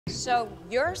So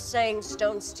you're saying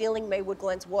S.T.E.M's stealing Maywood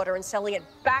Glen's water and selling it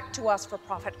back to us for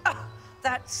profit? Ugh,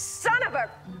 that son of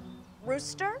a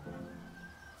rooster?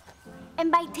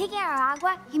 And by taking our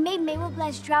agua, he made Maywood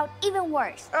Glen's drought even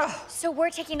worse. Ugh. So we're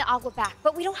taking the agua back,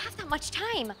 but we don't have that much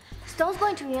time. S.T.E.M's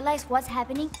going to realize what's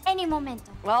happening any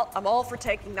momento. Well, I'm all for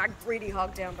taking that greedy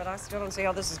hog down, but I still don't see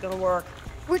how this is gonna work.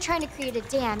 We're trying to create a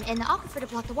dam in the aquifer to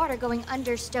block the water going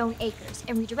under Stone Acres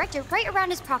and redirect it right around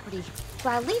his property,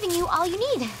 while leaving you all you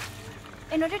need.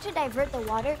 In order to divert the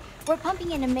water, we're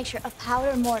pumping in a mixture of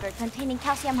powder mortar containing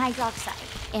calcium hydroxide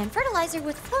And fertilizer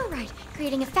with fluoride,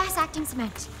 creating a fast-acting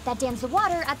cement that dams the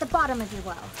water at the bottom of your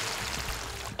well.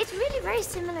 It's really very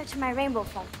similar to my rainbow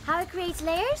foam. How it creates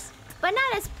layers, but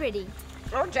not as pretty.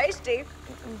 Oh, tasty.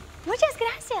 Muchas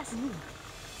gracias.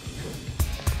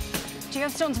 Do you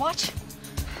have S.T.E.M's watch?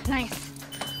 Nice.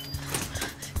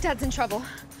 Dad's in trouble.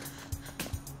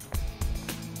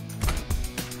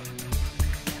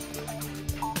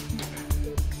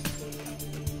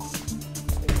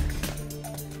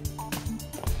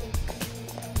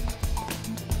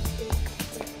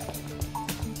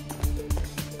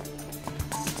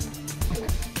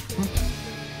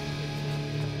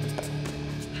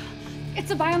 It's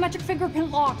a biometric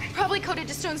fingerprint lock. Probably coded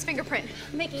to S.T.E.M's fingerprint,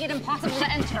 making it impossible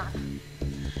to enter.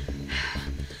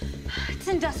 It's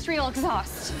industrial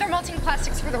exhaust. They're melting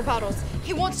plastics for their bottles.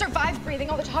 He won't survive breathing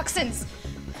all the toxins.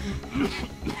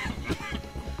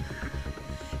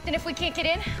 Then if we can't get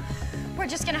in, we're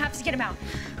just gonna have to get him out.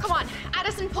 Come on,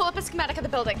 Addison, pull up a schematic of the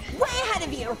building. Way ahead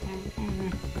of you.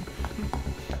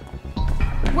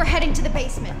 We're heading to the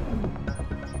basement.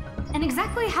 And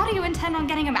exactly how do you intend on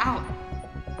getting him out?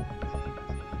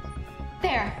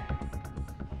 There.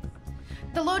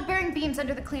 The load-bearing beams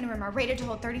under the clean room are rated to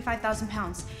hold 35,000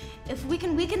 pounds. If we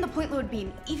can weaken the point load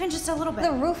beam, even just a little bit.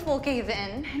 The roof will cave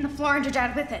in. And the floor and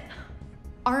add with it.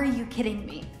 Are you kidding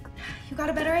me? You got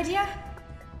a better idea?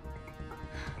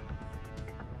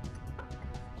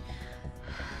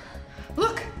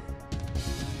 Look!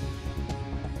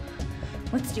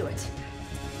 Let's do it.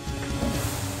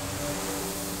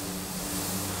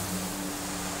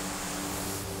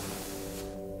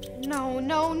 No,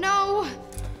 no, no!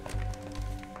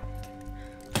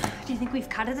 Do you think we've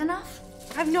cut it enough?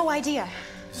 I have no idea.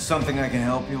 Something I can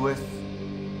help you with?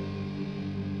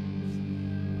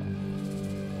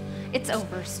 It's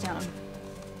over, S.T.E.M.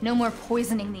 No more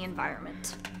poisoning the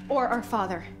environment. Or our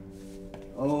father.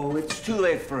 Oh, it's too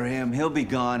late for him. He'll be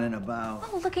gone in about...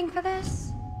 Oh, looking for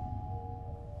this?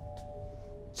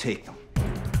 Take them.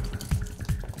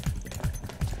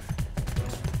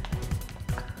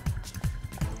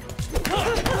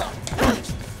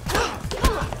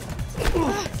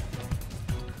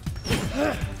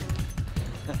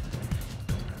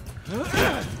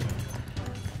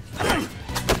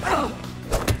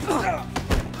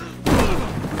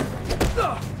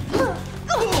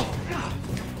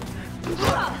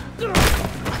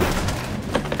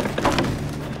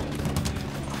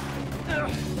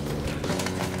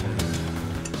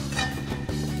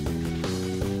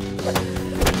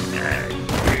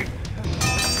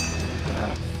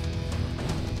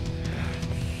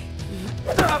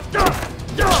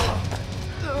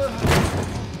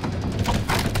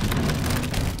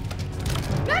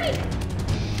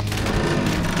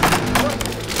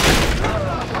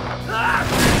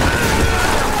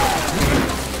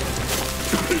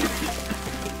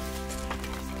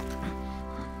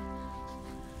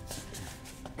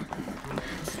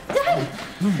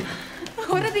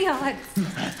 What are the odds?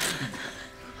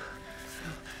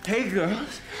 Hey,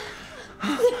 girls.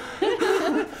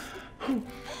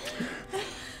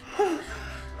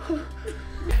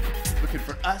 Looking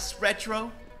for us,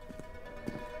 Retro?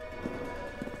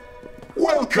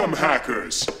 Welcome,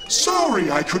 hackers.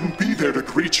 Sorry I couldn't be there to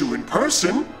greet you in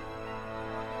person.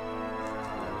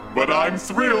 But I'm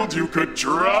thrilled you could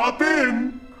drop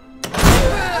in.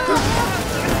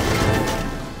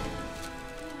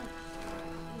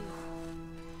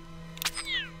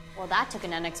 Well, that took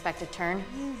an unexpected turn.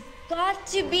 You've got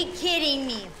to be kidding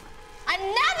me.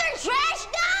 Another trash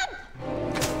dump?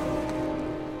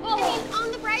 I mean,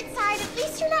 on the bright side, at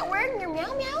least you're not wearing your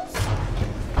meow-meows.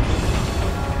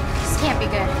 This can't be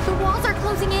good. The walls are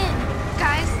closing in.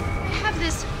 Guys, I have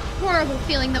this horrible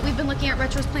feeling that we've been looking at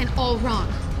Retro's plan all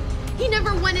wrong. He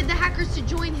never wanted the hackers to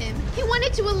join him. He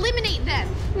wanted to eliminate them.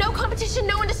 No competition,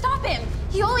 no one to stop him.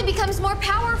 He only becomes more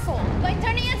powerful By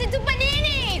turning us into bananas!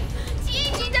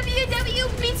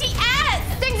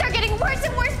 BTS! Things are getting worse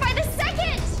and worse by the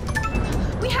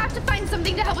second! We have to find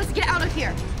something to help us get out of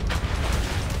here.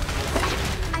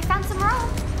 I found some rope.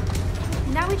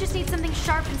 Now we just need something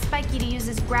sharp and spiky to use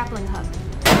as grappling hook.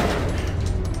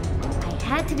 I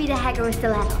had to be the hacker with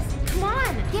stilettos. Come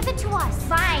on, Give it to us.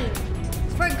 fine.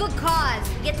 It's for a good cause.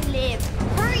 We get to live.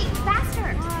 Hurry,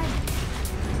 faster.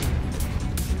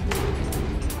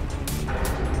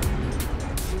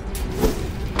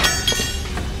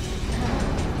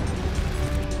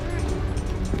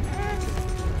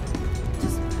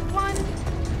 One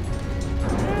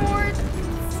more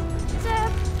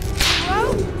step.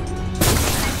 Whoa!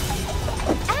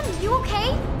 Em, you okay?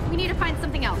 We need to find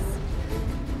something else.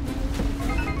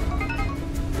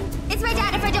 It's my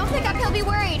dad. If I don't pick up, he'll be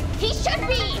worried. He should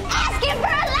be. Ask him for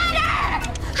a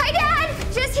letter! Hi, Dad.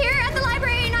 Just here at the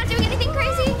library, not doing anything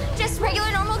crazy. Just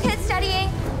regular, normal kids studying.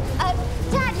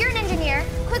 Dad, you're an engineer.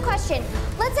 Quick question.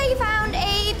 Let's say you found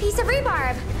a piece of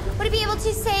rebarb. Would it be able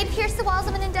to, say, pierce the walls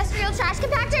of an industrial trash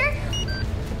compactor?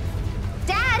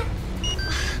 Dad?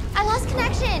 I lost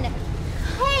connection.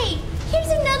 Hey,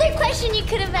 here's another question you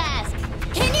could have asked.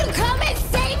 Can you come and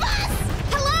save us?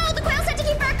 Hello, the Quail said to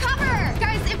keep our cover.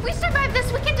 Guys, if we survive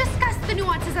this, we can discuss the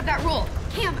nuances of that rule.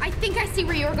 Cam, I think I see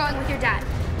where you were going with your dad.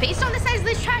 Based on the size of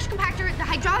this trash compactor, the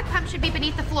hydraulic pump should be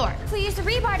beneath the floor. If we use the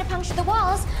rebar to puncture the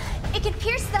walls, it could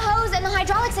pierce the hose and the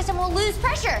hydraulic system will lose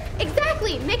pressure.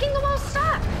 Exactly, making the walls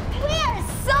stop. We are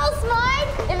so smart!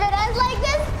 If it ends like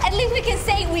this, at least we can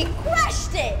say we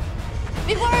crushed it!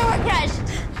 Before we were crushed.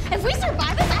 If we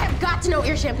survive this, I have got to know what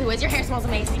your shampoo is. Your hair smells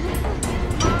amazing.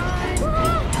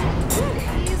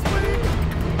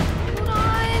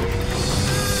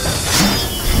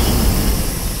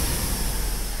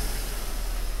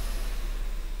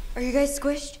 Are you guys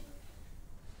squished?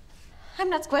 I'm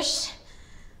not squished.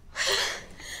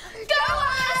 Go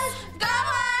us! Go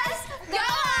us! Go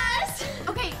us!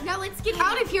 Okay, now let's get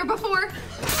out of here before...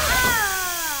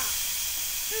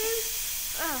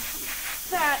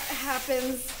 That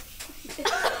happens.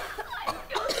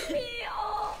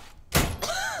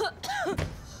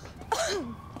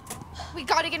 We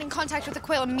gotta get in contact with the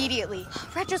Quail immediately.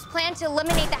 Retro's plan to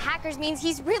eliminate the hackers means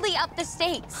he's really upped the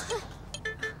stakes.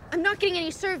 I'm not getting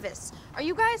any service. Are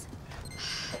you guys?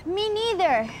 Me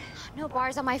neither. No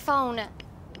bars on my phone.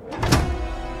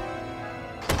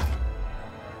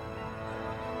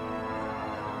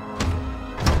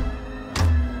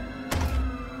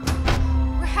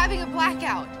 We're having a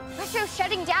blackout. Retro's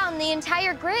shutting down the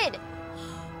entire grid.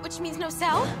 Which means no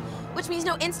cell, which means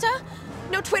no Insta,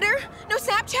 no Twitter, no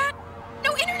Snapchat,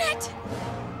 no internet.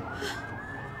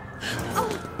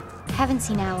 Haven't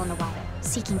seen Al in a while.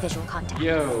 Seeking visual contact.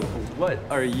 Yo, what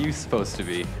are you supposed to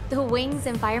be? The wings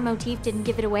and fire motif didn't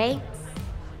give it away.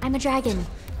 I'm a dragon.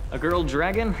 A girl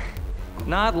dragon?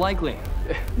 Not likely.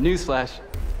 Newsflash,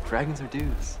 dragons are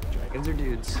dudes. Dragons are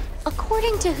dudes.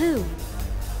 According to who?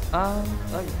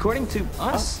 According to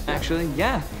us, actually,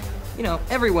 yeah. You know,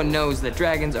 everyone knows that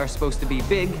dragons are supposed to be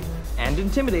big and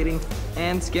intimidating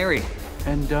and scary.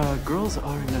 And girls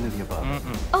are none of the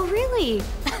above. Oh, really?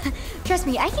 Trust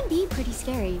me, I can be pretty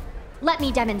scary. Let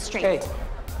me demonstrate. Hey,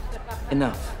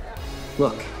 enough.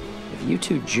 Look, if you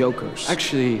two jokers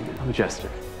Actually, I'm a jester.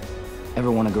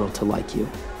 ever want a girl to like you,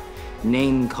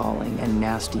 name-calling and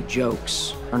nasty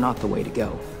jokes are not the way to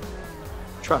go.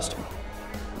 Trust me.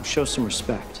 Show some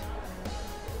respect.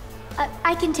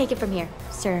 I can take it from here.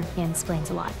 Sir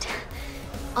mansplains a lot.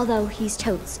 Although he's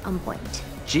totes on point.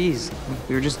 Jeez,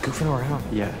 we were just goofing around.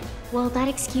 Yeah. Well, that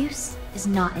excuse is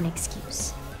not an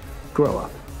excuse. Grow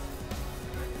up.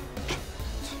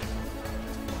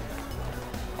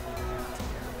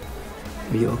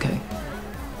 Are you okay?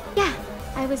 Yeah,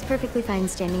 I was perfectly fine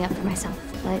standing up for myself,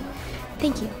 but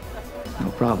thank you. No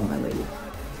problem, my lady.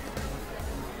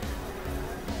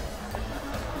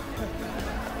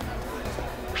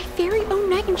 My very own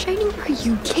knight in shining? Are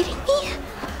you kidding me?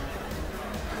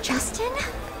 Justin?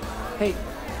 Hey,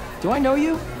 do I know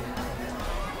you?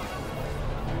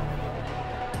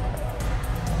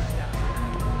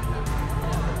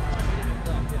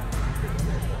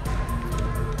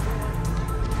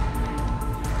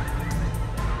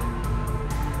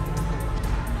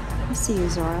 I see you,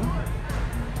 Zoro.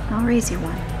 I'll raise you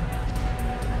one.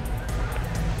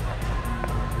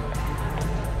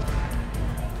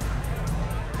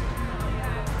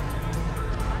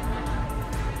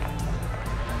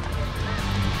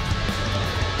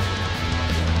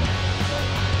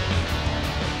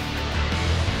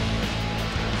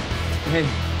 Hey.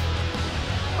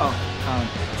 Oh,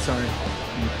 sorry.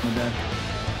 My bad.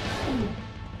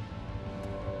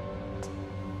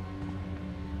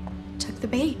 Took the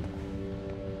bait.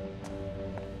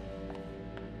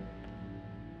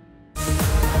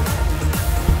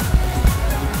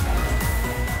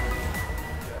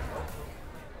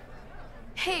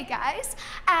 Hey guys,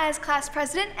 as class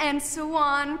president and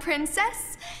Swan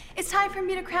Princess, It's time for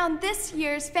me to crown this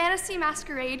year's Fantasy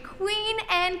Masquerade Queen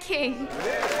and King.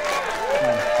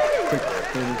 Quick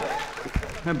favor.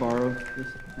 Can I borrow this?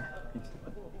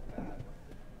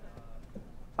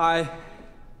 Hi.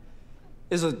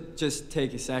 This'll just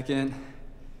take a second.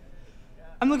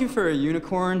 I'm looking for a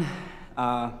unicorn,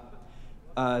 a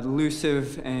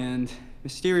elusive and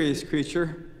mysterious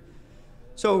creature.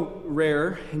 So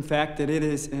rare, in fact, that it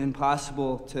is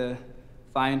impossible to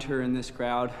find her in this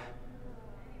crowd.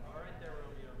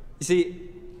 You see,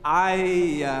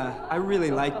 I really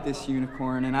like this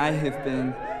unicorn, and I have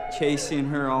been chasing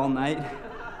her all night.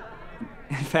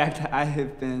 In fact, I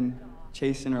have been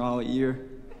chasing her all year.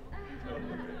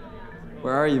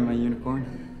 Where are you, my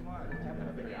unicorn?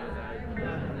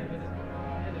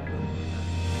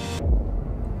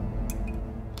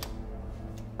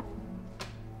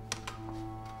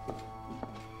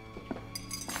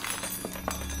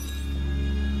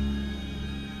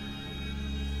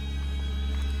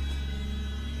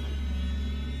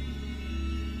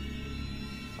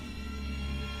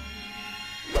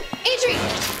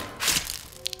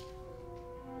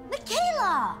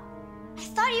 McKeyla! I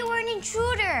thought you were an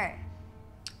intruder.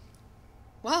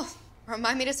 Well,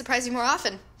 remind me to surprise you more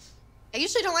often. I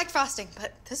usually don't like frosting,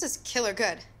 but this is killer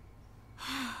good.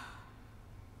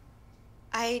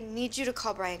 I need you to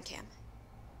call Brian Cam.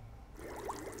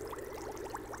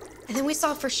 And then we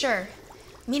saw for sure,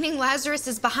 meaning Lazarus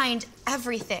is behind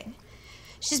everything.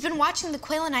 She's been watching the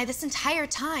Quail and I this entire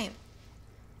time.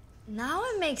 Now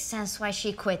it makes sense why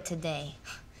she quit today.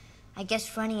 I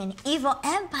guess running an evil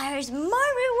empire is more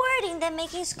rewarding than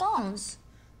making scones.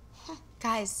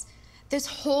 Guys, this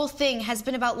whole thing has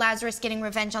been about Lazarus getting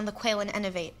revenge on the Quail and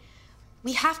Innovate.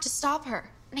 We have to stop her.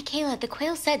 McKeyla, the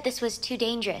Quail said this was too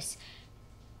dangerous.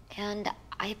 And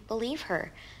I believe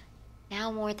her.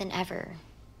 Now more than ever.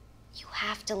 You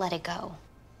have to let it go.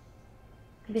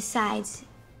 Besides,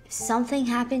 if something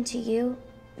happened to you,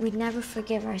 we'd never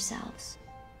forgive ourselves.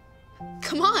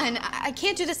 Come on, I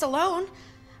can't do this alone.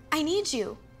 I need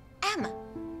you. Em,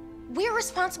 we're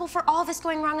responsible for all this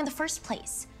going wrong in the first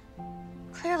place.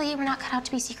 Clearly, we're not cut out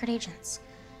to be secret agents.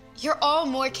 You're all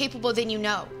more capable than you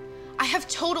know. I have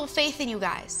total faith in you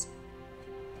guys.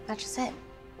 That's just it.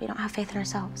 We don't have faith in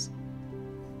ourselves.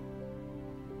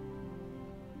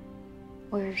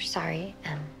 We're sorry,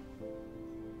 Em.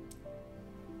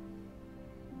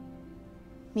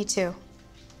 Me too.